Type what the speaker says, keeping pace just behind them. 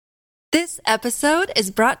This episode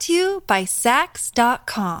is brought to you by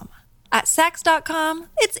Sax.com. At Sax.com,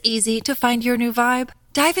 it's easy to find your new vibe.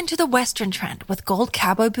 Dive into the Western trend with gold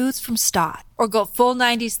cowboy boots from Stott, or go full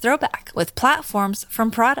 90s throwback with platforms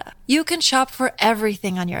from Prada. You can shop for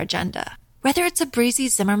everything on your agenda, whether it's a breezy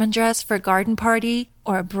Zimmermann dress for a garden party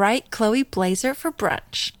or a bright Chloe blazer for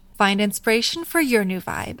brunch. Find inspiration for your new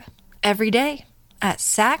vibe every day at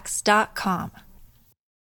Sax.com.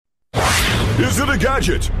 Is it a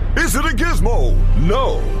gadget? Is it a gizmo?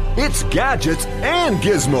 No, it's Gadgets and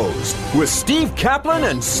Gizmos with Steve Kaplan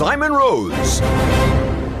and Simon Rose.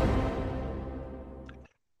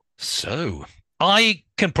 So, I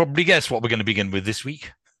can probably guess what we're going to begin with this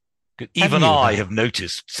week. Even I have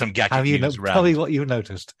noticed some gadget news around. Tell me what you've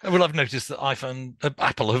noticed. Well, I've noticed that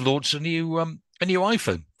Apple have launched a new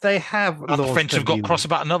iPhone. They have. The French have got cross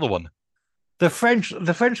about another one. The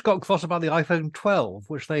French got cross about the iPhone 12,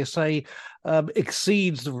 which they say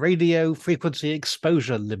exceeds the radio frequency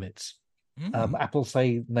exposure limits. Apple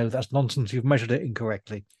say, no, that's nonsense. You've measured it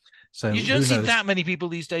incorrectly. So you don't see that many people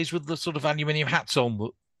these days with the sort of aluminium hats on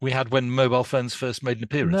that we had when mobile phones first made an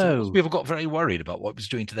appearance. No. People got very worried about what it was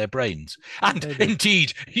doing to their brains. And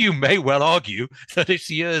indeed, you may well argue that it's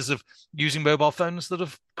the years of using mobile phones that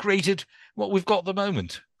have created what we've got at the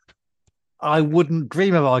moment. I wouldn't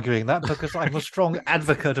dream of arguing that because I'm a strong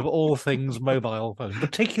advocate of all things mobile phones,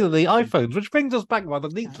 particularly iPhones, which brings us back rather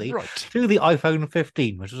neatly to the iPhone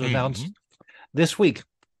 15, which was announced this week.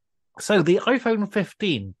 So the iPhone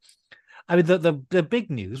 15, I mean, the big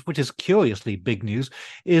news, which is curiously big news,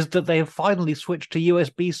 is that they have finally switched to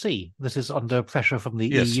USB-C. This is under pressure from the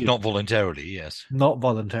EU. Yes, not voluntarily, yes. Not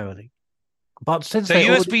voluntarily. But since so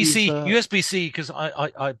USB-C, because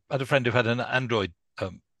I had a friend who had an Android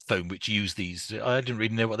phone which used these. I didn't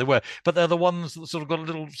really know what they were, but they're the ones that sort of got a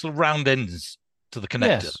little sort of round ends to the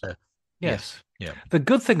connector. Yes. Yeah. The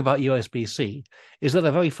good thing about USB-C is that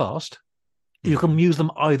they're very fast. You can use them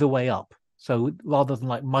either way up. So rather than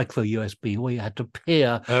like micro USB, where you had to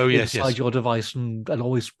peer inside your device and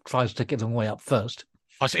always try to stick it the way up first.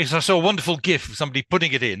 I saw a wonderful GIF of somebody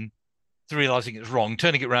putting it in, realizing it's wrong,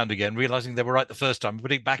 turning it around again, realizing they were right the first time,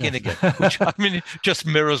 putting it back in again, which I mean, it just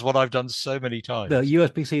mirrors what I've done so many times. No,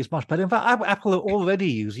 USB-C is much better. In fact, Apple already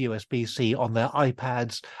use USB-C on their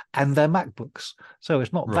iPads and their MacBooks. So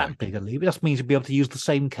it's not that big a leap. It just means you'll be able to use the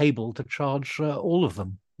same cable to charge all of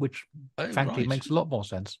them, which frankly makes a lot more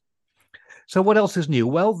sense. So what else is new?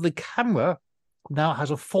 Well, the camera now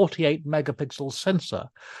has a 48 megapixel sensor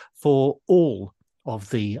for all of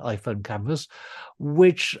the iPhone cameras,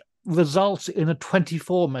 which results in a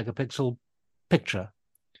 24 megapixel picture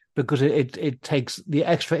because it takes the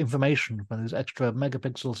extra information from those extra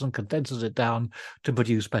megapixels and condenses it down to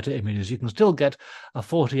produce better images. You can still get a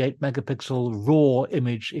 48 megapixel raw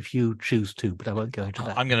image if you choose to, but I won't go into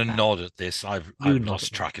that. I'm going to nod at this. I've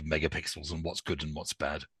lost track of megapixels and what's good and what's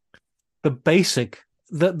bad. The basic,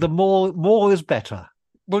 the more is better.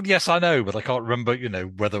 Well, yes, I know, but I can't remember,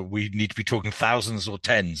 whether we need to be talking thousands or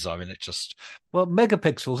tens. I mean, it's just... Well,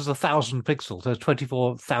 megapixels is 1,000 pixels. There's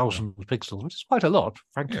 24,000 pixels, which is quite a lot,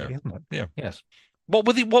 frankly, isn't it? Yeah. Yes. What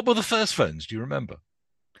were the first phones? Do you remember?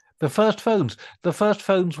 The first phones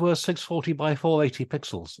were 640 by 480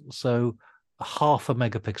 pixels, so half a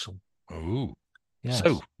megapixel. Oh. Yes.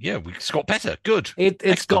 So, it's got better. Good.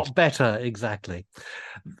 It's got better, exactly.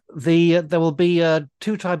 There will be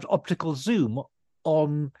 2 times optical zoom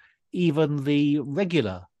on even the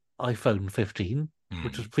regular iPhone 15,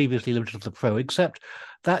 which was previously limited to the Pro, except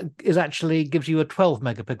that is actually gives you a 12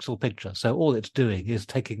 megapixel picture. So all it's doing is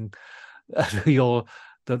taking the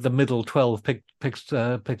middle 12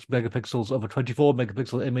 megapixels of a 24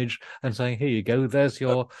 megapixel image and saying, here you go, there's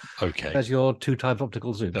your 2 times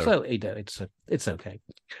optical zoom. No. So it's okay.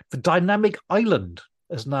 The dynamic island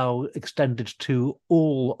is now extended to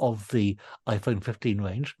all of the iPhone 15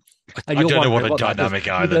 range. And I don't know what a dynamic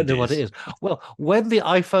island is. You don't know what it is. Well, when the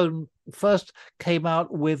iPhone first came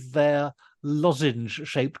out with their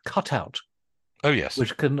lozenge-shaped cutout,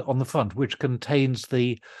 which on the front, which contains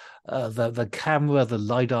the camera, the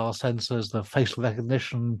LiDAR sensors, the facial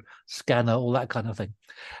recognition scanner, all that kind of thing.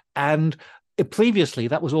 And previously,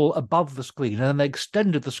 that was all above the screen, and then they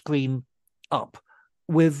extended the screen up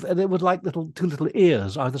and it was like two little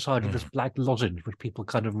ears either side of this black lozenge, which people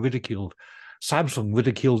kind of ridiculed. Samsung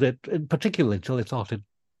ridiculed it particularly until they started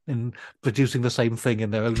in producing the same thing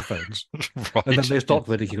in their own phones. And then they stopped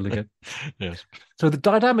ridiculing it. Yes. So the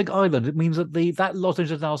dynamic island, it means that that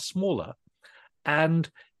lozenge is now smaller and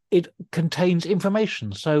it contains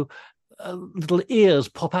information. So little ears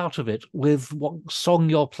pop out of it with what song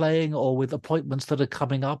you're playing or with appointments that are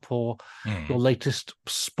coming up or your latest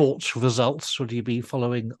sports results. Should you be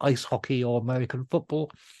following ice hockey or American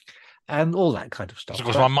football and all that kind of stuff? Of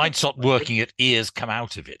course, my mind stopped working at ears come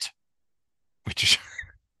out of it, which is...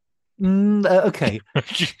 okay.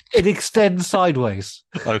 It extends sideways.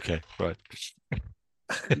 Okay, right.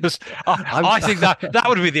 I think that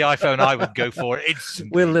would be the iPhone I would go for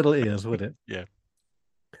instantly. With little ears, would it? Yeah.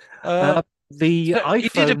 The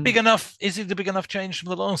iPhone... Is it a big enough change from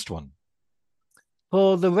the last one?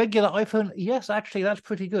 For the regular iPhone, yes, actually, that's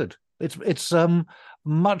pretty good. It's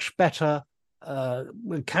much better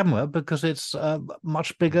camera because it's a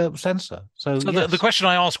much bigger sensor. So yes. The question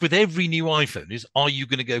I ask with every new iPhone is, are you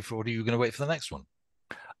going to go for it or are you going to wait for the next one?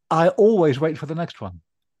 I always wait for the next one,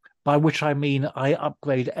 by which I mean I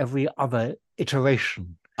upgrade every other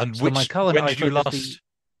iteration. And so my current iPhone is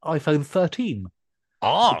the iPhone 13.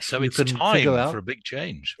 So it's time for a big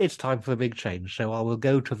change. It's time for a big change. So I will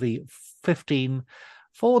go to the 15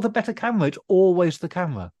 for the better camera. It's always the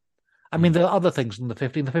camera. I mean, there are other things in the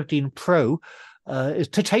 15. The 15 Pro is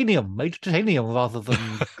titanium, made of titanium rather than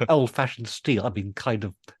old-fashioned steel. I mean, kind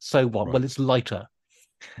of. So what? Right. Well, it's lighter,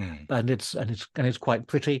 and it's quite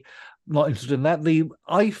pretty. Not interested in that. The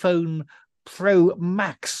iPhone Pro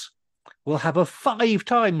Max will have a 5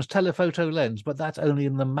 times telephoto lens, but that's only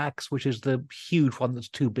in the Max, which is the huge one that's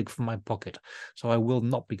too big for my pocket. So I will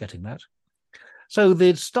not be getting that. So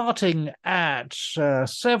they're starting at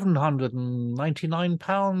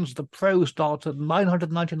 £799. The Pro starts at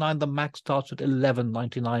 £999. The Max starts at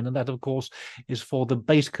 £1199. And that, of course, is for the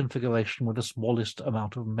base configuration with the smallest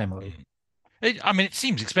amount of memory. It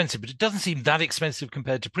seems expensive, but it doesn't seem that expensive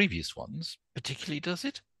compared to previous ones, particularly, does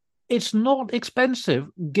it? It's not expensive,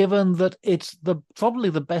 given that it's probably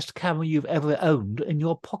the best camera you've ever owned in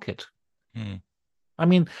your pocket. I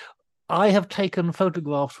mean, I have taken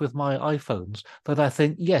photographs with my iPhones that I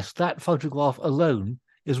think, yes, that photograph alone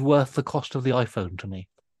is worth the cost of the iPhone to me.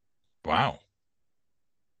 Wow.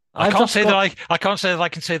 I can't say that I can say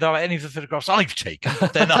that about any of the photographs I've taken.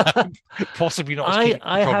 Then I'm possibly not.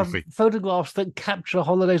 I have photographs that capture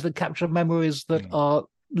holidays, that capture memories that are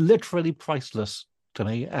literally priceless to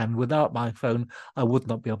me. And without my phone, I would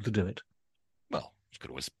not be able to do it. Well, you could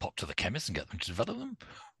always pop to the chemist and get them to develop them.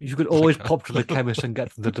 You could always pop to the chemist and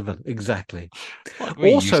get them to develop. Exactly.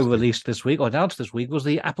 Also released this week, or announced this week, was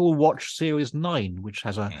the Apple Watch Series 9, which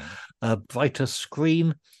has a brighter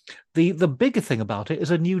screen. The bigger thing about it is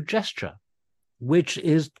a new gesture, which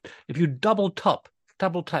is if you double tap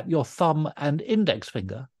your thumb and index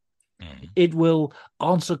finger, it will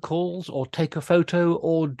answer calls or take a photo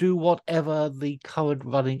or do whatever the current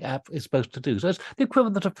running app is supposed to do. So it's the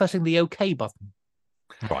equivalent of pressing the OK button.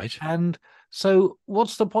 Right. And so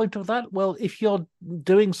what's the point of that? Well, if you're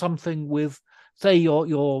doing something with, say,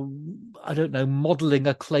 you're I don't know, modeling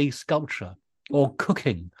a clay sculpture or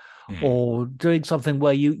cooking or doing something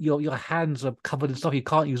where your hands are covered in stuff, you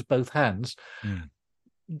can't use both hands,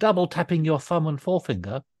 double tapping your thumb and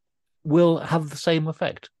forefinger will have the same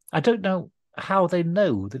effect. I don't know how they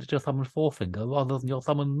know that it's your thumb and forefinger rather than your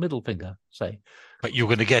thumb and middle finger, say. But you're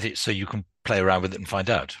going to get it so you can play around with it and find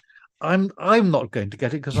out. I'm not going to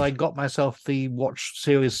get it because I got myself the Watch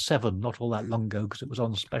Series 7 not all that long ago because it was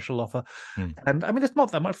on special offer. And I mean, it's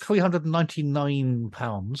not that much,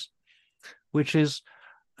 £399, which is,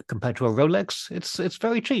 compared to a Rolex, it's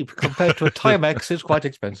very cheap. Compared to a Timex, it's quite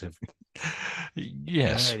expensive.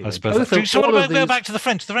 Yes, anyway, I suppose. So what about go back to the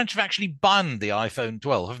French? The French have actually banned the iPhone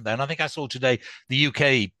 12, haven't they? And I think I saw today the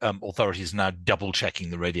UK authorities are now double-checking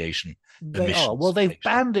the radiation emissions. They are. Well, they've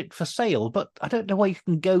banned it for sale, but I don't know where you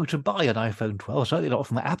can go to buy an iPhone 12, certainly not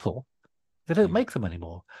from Apple. They don't make them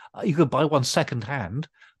anymore. You could buy one second-hand,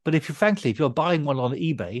 but if you're buying one on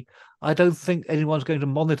eBay, I don't think anyone's going to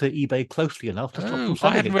monitor eBay closely enough to stop them selling it.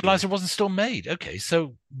 I hadn't realised it wasn't still made. Okay,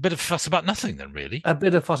 so a bit of fuss about nothing then, really. A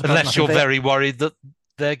bit of fuss about nothing. Unless you're very worried that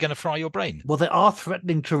they're going to fry your brain. Well, they are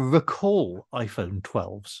threatening to recall iPhone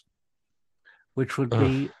 12s, which would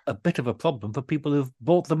be a bit of a problem for people who've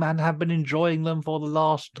bought them and have been enjoying them for the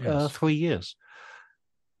last 3 years.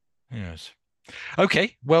 Yes.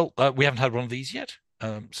 Okay, well, we haven't had one of these yet,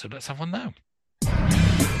 so let's have one now.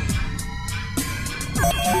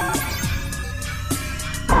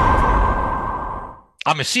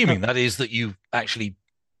 I'm assuming that is that you actually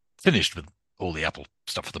finished with all the Apple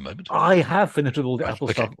stuff for the moment. I have finished with all the Apple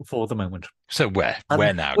stuff for the moment. So where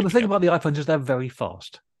now? Well, the thing about the iPhones is they're very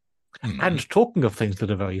fast. And talking of things that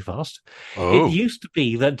are very fast, it used to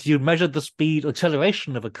be that you measured the speed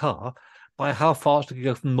acceleration of a car by how fast it can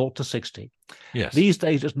go from 0 to 60. Yes. These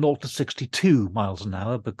days it's 0 to 62 miles an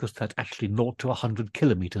hour because that's actually 0 to 100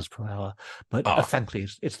 kilometers per hour. But frankly,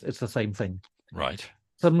 it's the same thing. Right.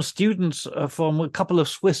 Some students from a couple of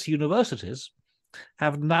Swiss universities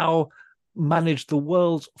have now managed the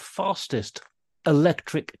world's fastest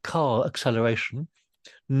electric car acceleration,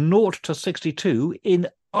 0 to 62 in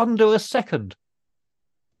under a second.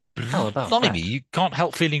 How about Blimey, that? you can't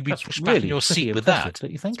help feeling we push back really in your seat with impressive, that.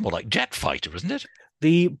 Don't you think? It's more like jet fighter, isn't it?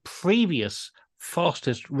 The previous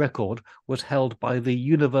fastest record was held by the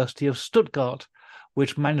University of Stuttgart,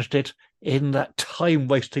 which managed it in that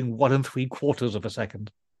time-wasting 1 3/4 of a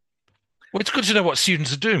second. Well, it's good to know what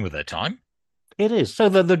students are doing with their time. It is. So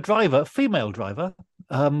the driver, female driver,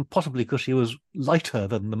 possibly because she was lighter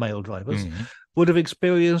than the male drivers, would have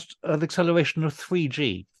experienced an acceleration of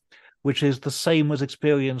 3G, which is the same as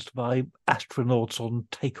experienced by astronauts on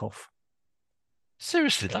takeoff.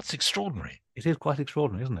 Seriously, that's extraordinary. It is quite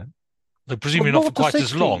extraordinary, isn't it? Though presumably not for quite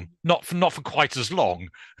as long. Not for quite as long.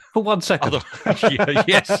 For 1 second.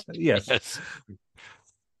 Yes. Yes.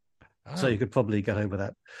 So you could probably get over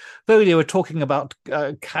that. Though they were talking about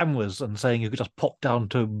cameras and saying you could just pop down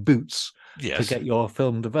to Boots to get your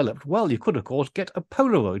film developed. Well, you could, of course, get a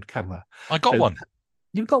Polaroid camera. I got one.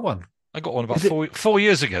 You've got one? I got one about 4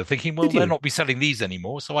 years ago, thinking, well, they'll not be selling these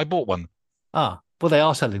anymore, so I bought one. Well, they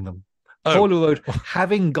are selling them. Polaroid,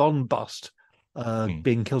 having gone bust,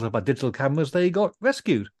 being killed off by digital cameras, they got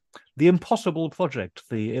rescued. The Impossible Project,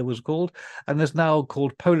 it was called, and is now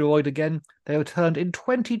called Polaroid again. They returned in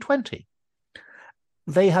 2020.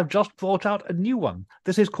 They have just brought out a new one.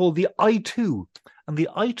 This is called the i2, and the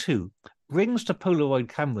i2 brings to Polaroid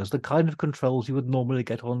cameras the kind of controls you would normally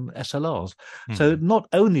get on SLRs. So not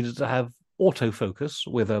only does it have autofocus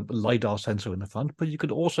with a LiDAR sensor in the front, but you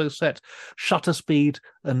can also set shutter speed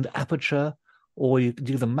and aperture, or you can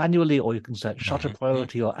do them manually, or you can set shutter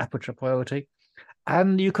priority or aperture priority.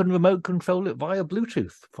 And you can remote control it via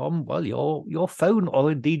Bluetooth from, well, your phone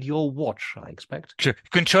or indeed your watch, I expect. Sure.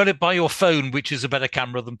 Control it by your phone, which is a better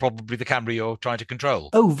camera than probably the camera you're trying to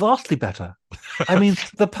control. Oh, vastly better. I mean,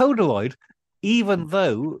 the Polaroid, even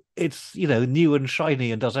though it's, new and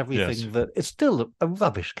shiny and does everything that it's still a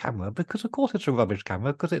rubbish camera, because of course it's a rubbish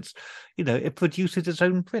camera, because it's, it produces its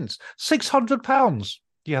own prints. £600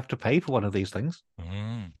 you have to pay for one of these things,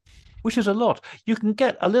 which is a lot. You can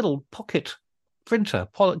get a little pocket printer,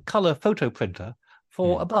 color photo printer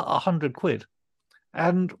for about £100.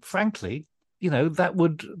 And frankly, that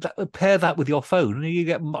would pair that with your phone and you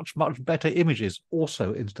get much, much better images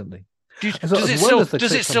also instantly. Do you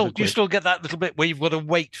still get that little bit where you've got to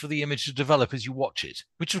wait for the image to develop as you watch it,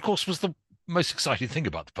 which of course was the most exciting thing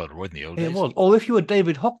about the Polaroid in the old days? It was. Or if you were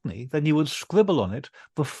David Hockney, then you would scribble on it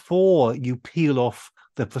before you peel off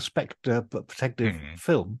the protective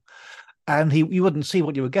film. And you wouldn't see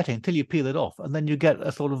what you were getting until you peel it off. And then you get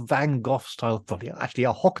a sort of Van Gogh style, actually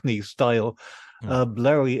a Hockney style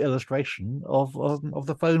blurry illustration of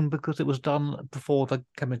the phone, because it was done before the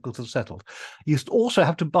chemicals had settled. You also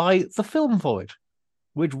have to buy the film for it,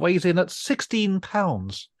 which weighs in at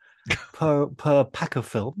 £16 per pack of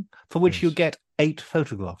film, for which you get 8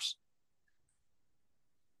 photographs.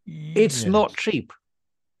 It's not cheap.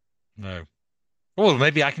 No. Well,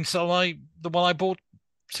 maybe I can sell the one I bought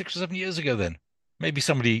 6 or 7 years ago then. Maybe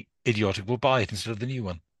somebody idiotic will buy it instead of the new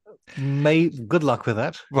one. Good luck with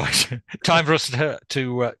that. Right. Time for us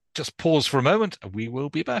to just pause for a moment. We will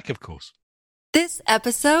be back, of course. This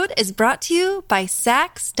episode is brought to you by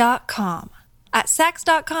Sax.com. At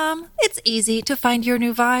Sax.com, it's easy to find your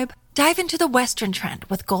new vibe. Dive into the Western trend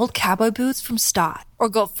with gold cowboy boots from Stott, or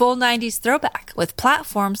go full 90s throwback with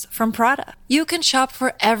platforms from Prada. You can shop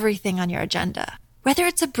for everything on your agenda, whether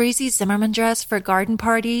it's a breezy Zimmermann dress for a garden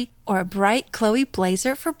party or a bright Chloe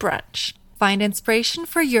blazer for brunch. Find inspiration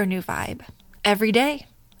for your new vibe every day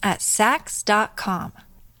at Sax.com.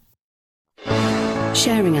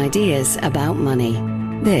 Sharing ideas about money.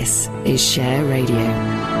 This is Share Radio.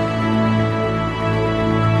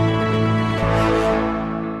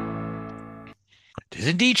 It is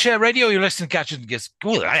indeed Share Radio. You're listening to Gadgets and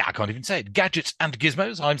Gizmos. I can't even say it. Gadgets and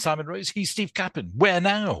Gizmos. I'm Simon Rose. He's Steve Kaplan. Where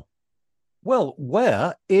now? Well,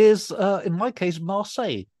 where is, in my case,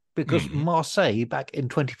 Marseille, because Marseille back in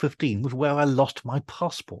 2015 was where I lost my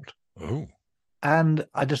passport. Oh. And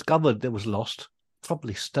I discovered it was lost,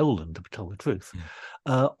 probably stolen, to tell the truth,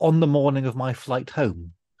 on the morning of my flight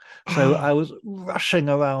home. So I was rushing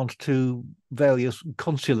around to various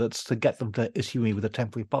consulates to get them to issue me with a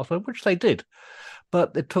temporary passport, which they did.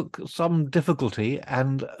 But it took some difficulty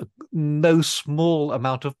and no small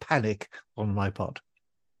amount of panic on my part.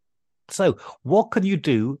 So what can you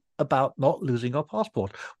do about not losing your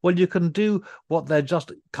passport? Well, you can do what they're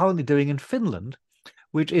just currently doing in Finland,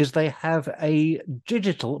 which is they have a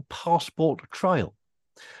digital passport trial.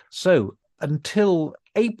 So until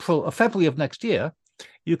April or February of next year,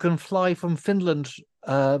 you can fly from Finland,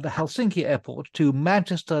 the Helsinki airport, to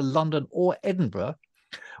Manchester, London, or Edinburgh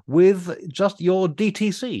with just your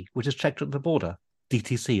DTC, which is checked at the border.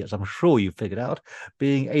 DTC, as I'm sure you've figured out,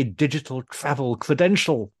 being a digital travel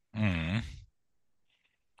credential. Mm.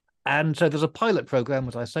 And so there's a pilot program,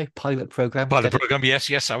 as I say, pilot program.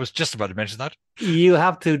 Yes, I was just about to mention that. You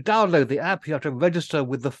have to download the app. You have to register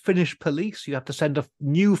with the Finnish police. You have to send a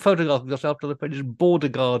new photograph of yourself to the Finnish border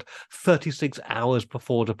guard 36 hours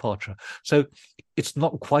before departure. So it's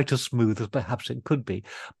not quite as smooth as perhaps it could be,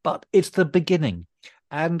 but it's the beginning.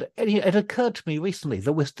 And it occurred to me recently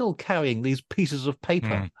that we're still carrying these pieces of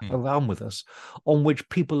paper around with us on which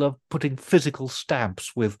people are putting physical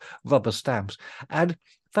stamps with rubber stamps. And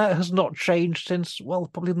that has not changed since, well,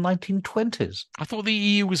 probably the 1920s. I thought the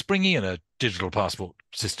EU was bringing in a digital passport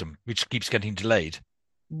system, which keeps getting delayed.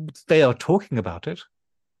 They are talking about it.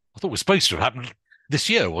 I thought it was supposed to have happened this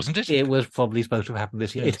year, wasn't it? It was probably supposed to have happened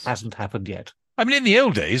this year. Yes. It hasn't happened yet. I mean, in the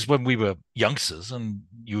old days, when we were youngsters and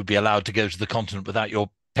you would be allowed to go to the continent without your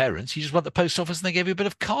parents, you just went to the post office and they gave you a bit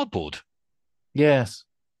of cardboard. Yes.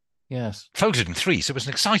 Folded in three, so it was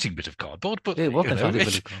an exciting bit of cardboard, but it was an exciting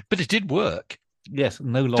bit of cardboard. But it did work. Yes,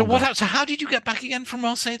 no longer. So how did you get back again from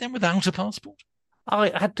Marseille then without a passport? I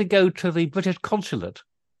had to go to the British consulate.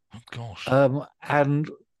 Oh, gosh. And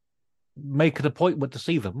make an appointment to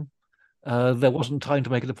see them. There wasn't time to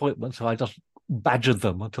make an appointment, so I just badgered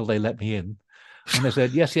them until they let me in. And they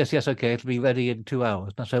said, yes, okay, it'll be ready in 2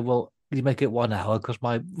 hours. And I said, well, can you make it 1 hour? Because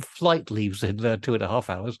my flight leaves in 2.5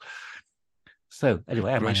 hours. So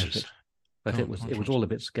anyway, I managed it. But it was all a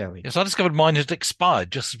bit scary. Yes, I discovered mine had expired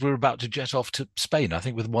just as we were about to jet off to Spain, I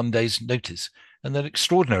think with 1 day's notice. And then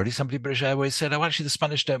extraordinarily, somebody at British Airways said, oh, actually, the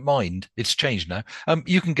Spanish don't mind. It's changed now.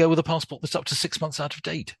 You can go with a passport that's up to 6 months out of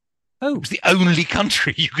date. Oh. It was the only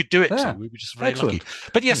country you could do it to. We were just very Excellent. lucky.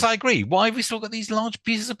 But yes, I agree. Why have we still got these large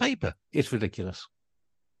pieces of paper? It's ridiculous.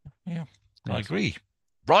 Yeah, yes. I agree.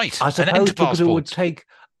 Right. I suppose because it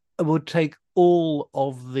would take all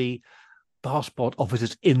of the passport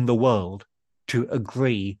offices in the world to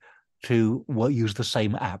agree to use the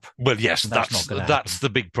same app. Well, yes, that's the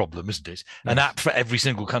big problem, isn't it? Yes. An app for every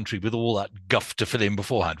single country with all that guff to fill in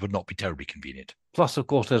beforehand would not be terribly convenient. Plus, of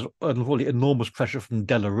course, there's really enormous pressure from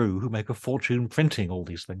Delarue, who make a fortune printing all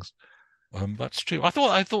these things. That's true. I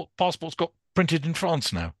thought passports got printed in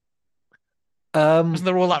France now. Isn't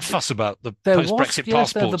there all that fuss about the post-Brexit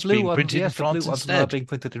passports being printed in France instead? The blue ones are being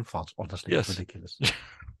printed in France. Honestly, it's ridiculous.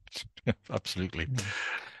 Absolutely.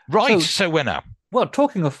 Right, so where now? Well,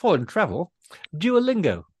 talking of foreign travel,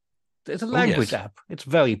 Duolingo. It's a language app. It's a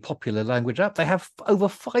very popular language app. They have over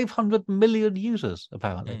 500 million users,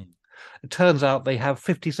 apparently. It turns out they have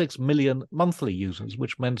 56 million monthly users,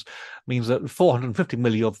 which means that 450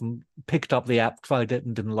 million of them picked up the app, tried it,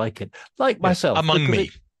 and didn't like it. Like myself. Among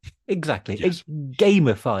me. Exactly. Yes. It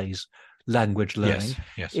gamifies language learning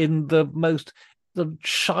in the most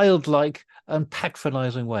childlike and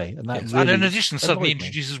patronizing way. And that really, and in addition, suddenly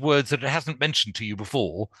introduces words that it hasn't mentioned to you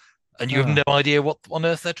before, and you have no idea what on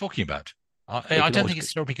earth they're talking about. I don't think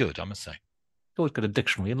it's terribly good, I must say. Always get a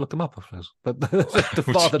dictionary and look them up, I suppose. But the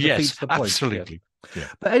farther defeats the point. Absolutely. Yeah.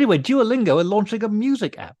 But anyway, Duolingo are launching a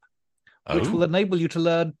music app, which will enable you to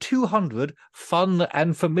learn 200 fun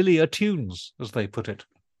and familiar tunes, as they put it.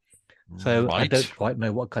 So I don't quite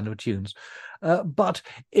know what kind of tunes. But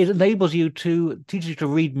it enables you to teach you to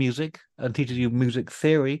read music and teaches you music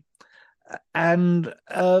theory. And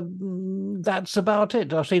that's about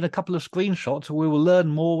it. I've seen a couple of screenshots. We will learn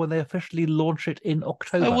more when they officially launch it in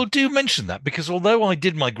October. Well, do mention that, because although I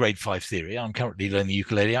did my grade 5 theory, I'm currently learning the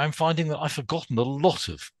ukulele, I'm finding that I've forgotten a lot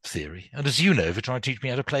of theory. And as you know, if you're trying to teach me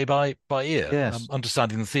how to play by ear,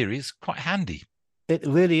 understanding the theory is quite handy. It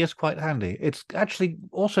really is quite handy. It's actually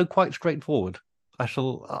also quite straightforward.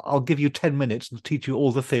 I'll give you 10 minutes to teach you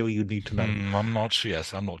all the theory you need to know. I'm not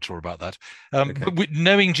sure about that. But with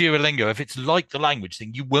knowing Duolingo, if it's like the language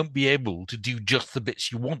thing, you won't be able to do just the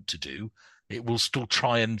bits you want to do. It will still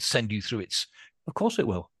try and send you through its... Of course it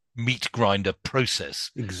will. ...meat grinder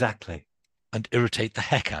process. Exactly. And irritate the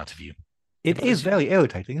heck out of you. It is very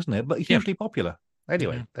irritating, isn't it? But hugely popular.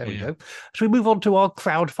 Anyway, there we go. Shall we move on to our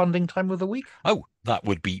crowdfunding time of the week? Oh, that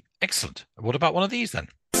would be excellent. What about one of these then?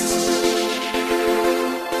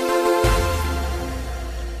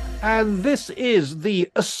 And this is the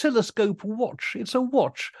oscilloscope watch. It's a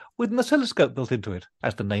watch with an oscilloscope built into it,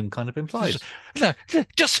 as the name kind of implies. No,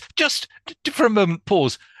 just for a moment,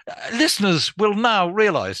 pause. Listeners will now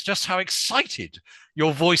realise just how excited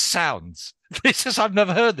your voice sounds. I've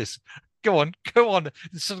never heard this. Go on.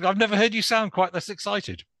 I've never heard you sound quite this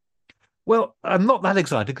excited. Well, I'm not that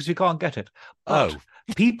excited because you can't get it. But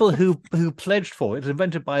people who pledged for it,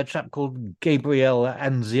 invented by a chap called Gabriele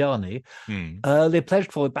Anziani, they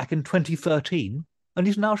pledged for it back in 2013, and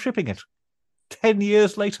he's now shipping it 10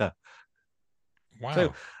 years later. Wow.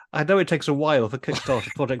 So I know it takes a while for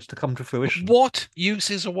Kickstarter projects to come to fruition. What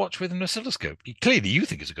use is a watch with an oscilloscope? Clearly, you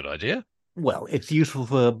think it's a good idea. Well, it's useful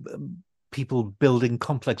for people building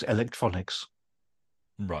complex electronics.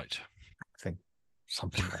 Right. I think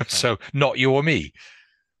something like that. So, not you or me.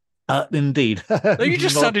 Indeed. No, you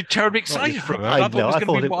just sounded terribly excited for it. I thought it was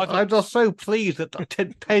going to be I'm just so pleased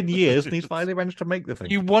that 10 years and he's finally managed to make the thing.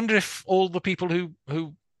 You wonder if all the people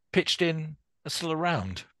who pitched in are still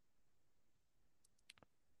around.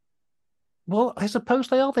 Well, I suppose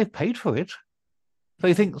they are. They've paid for it. So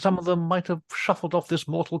you think some of them might have shuffled off this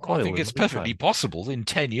mortal coil? I think it's perfectly possible in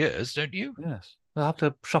 10 years, don't you? Yes. They'll have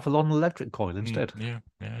to shuffle on an electric coil instead. Yeah.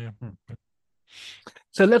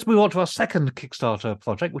 So let's move on to our second Kickstarter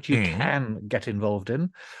project, which you can get involved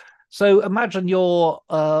in. So imagine you're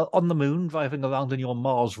on the moon, driving around in your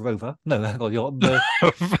Mars rover. No, hang on, you're not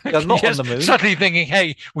on the moon. Suddenly thinking,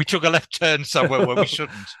 hey, we took a left turn somewhere where we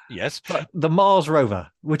shouldn't. Yes. But the Mars rover,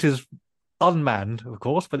 which is unmanned, of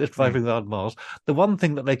course, but it's driving around Mars. The one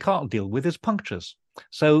thing that they can't deal with is punctures.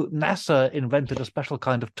 So NASA invented a special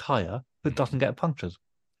kind of tyre that doesn't get punctures.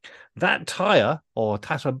 That tyre, or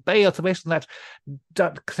TASA based on that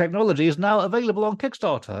technology, is now available on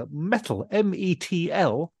Kickstarter. Metal,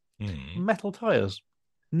 METL, metal tyres.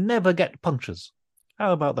 Never get punctures.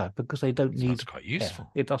 How about that? Because they don't need... That's quite useful.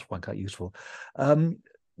 Yeah, it does find quite useful.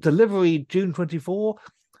 Delivery June 24,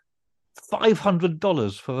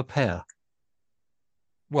 $500 for a pair.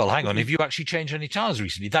 Well, hang on. Have you actually changed any tyres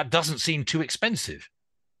recently? That doesn't seem too expensive.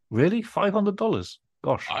 Really? $500?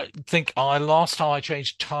 Gosh. I think last time I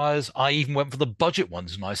changed tyres, I even went for the budget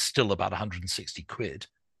ones, and I was still about 160 quid.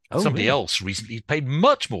 Somebody else recently paid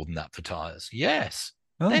much more than that for tyres. Yes.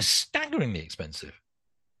 They're staggeringly expensive.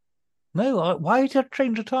 No, why did you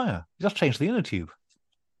change a tyre? You just change the inner tube.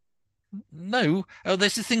 No.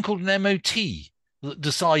 There's this thing called an MOT that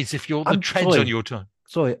decides if the treads on your tyre.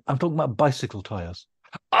 Sorry, I'm talking about bicycle tyres.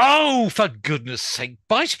 Oh, for goodness sake.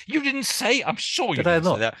 You didn't say. I'm sure you didn't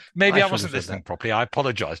say that. Maybe I wasn't listening properly. I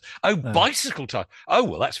apologise. Bicycle tyre. Oh,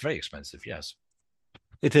 well, that's very expensive, yes.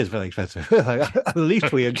 It is very expensive. At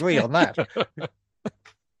least we agree on that.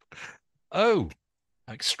 Oh,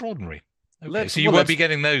 extraordinary. Okay, so you won't be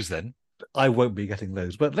getting those then? I won't be getting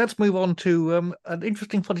those. But let's move on to an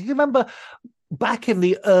interesting project. You remember back in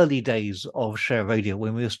the early days of Share Radio,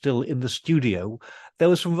 when we were still in the studio, there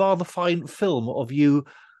was some rather fine film of you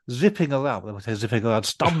stumbling around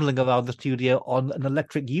the studio on an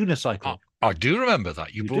electric unicycle. I do remember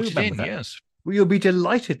that. You brought it in, yes. Well, you'll be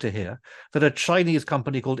delighted to hear that a Chinese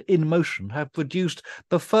company called InMotion have produced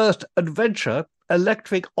the first adventure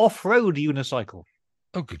electric off-road unicycle.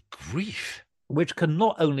 Oh, good grief. Which can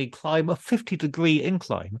not only climb a 50-degree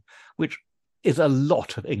incline, which is a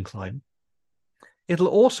lot of incline, it'll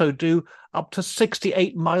also do up to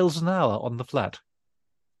 68 miles an hour on the flat.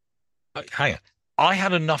 Hang on. I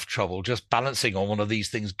had enough trouble just balancing on one of these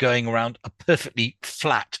things going around a perfectly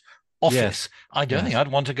flat office. Yes. I don't think I'd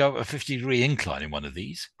want to go a 50-degree incline in one of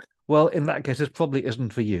these. Well, in that case, it probably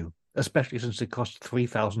isn't for you, especially since it costs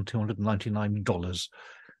 $3,299,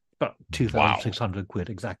 about 2,600 quid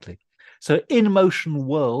exactly. So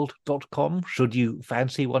inmotionworld.com, should you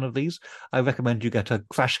fancy one of these, I recommend you get a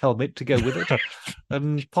crash helmet to go with it,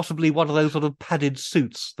 and possibly one of those sort of padded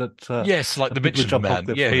suits that... yes, like the Michelin Man.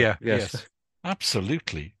 Yes.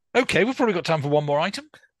 Absolutely. Okay, we've probably got time for one more item.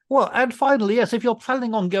 Well, and finally, yes, if you're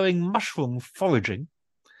planning on going mushroom foraging,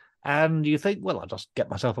 and you think, well, I'll just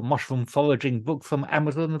get myself a mushroom foraging book from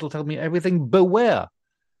Amazon, it'll tell me everything, beware.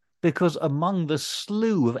 Because among the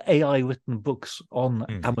slew of AI-written books on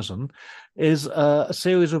Amazon is a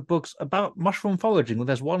series of books about mushroom foraging.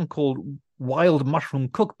 There's one called Wild Mushroom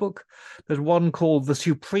Cookbook. There's one called The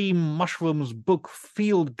Supreme Mushrooms Book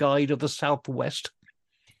Field Guide of the Southwest.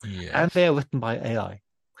 Yes. And they're written by AI.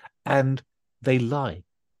 And they lie.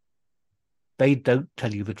 They don't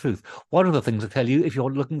tell you the truth. One of the things they tell you, if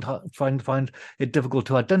you're trying to find it difficult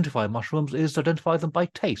to identify mushrooms, is to identify them by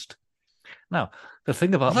taste. Now, the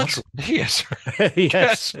thing about mushrooms... Yes.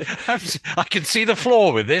 Yes. I can see the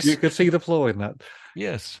flaw with this. You can see the flaw in that.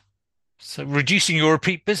 Yes. So reducing your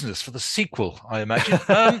repeat business for the sequel, I imagine.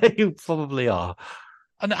 You probably are.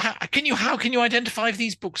 And how can you identify if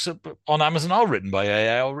these books on Amazon are written by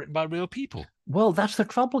AI or written by real people? Well, that's the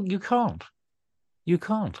trouble. You can't. You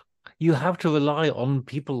can't. You have to rely on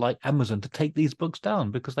people like Amazon to take these books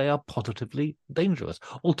down because they are positively dangerous.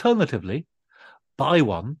 Alternatively, buy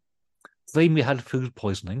one, claim you had food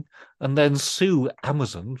poisoning, and then sue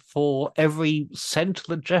Amazon for every cent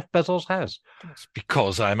that Jeff Bezos has. It's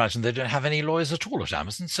because I imagine they don't have any lawyers at all at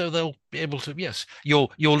Amazon, so they'll be able to, yes, your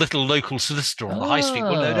little local solicitor on the high street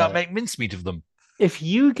will no doubt make mincemeat of them. If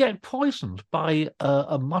you get poisoned by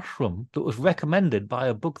a mushroom that was recommended by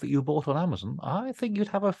a book that you bought on Amazon, I think you'd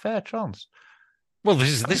have a fair chance. Well,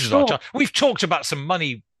 this is our chance. We've talked about some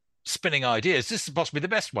money-spinning ideas. This is possibly the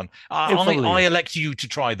best one. I elect you to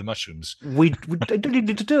try the mushrooms. We don't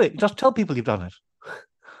need to do it. Just tell people you've done it.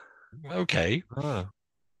 Okay.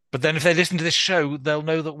 But then if they listen to this show, they'll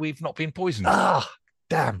know that we've not been poisoned.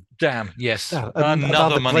 Damn, yes.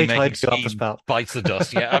 Another money-making scheme bites the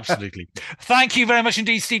dust. Yeah, absolutely. Thank you very much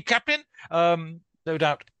indeed, Steve Kaplan. No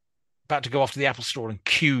doubt about to go off to the Apple Store and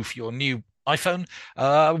queue for your new iPhone.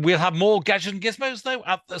 We'll have more Gadgets and Gizmos, though,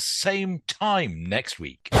 at the same time next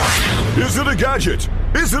week. Is it a gadget?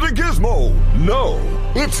 Is it a gizmo? No,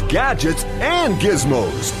 it's Gadgets and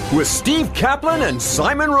Gizmos with Steve Kaplan and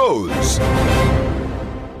Simon Rose.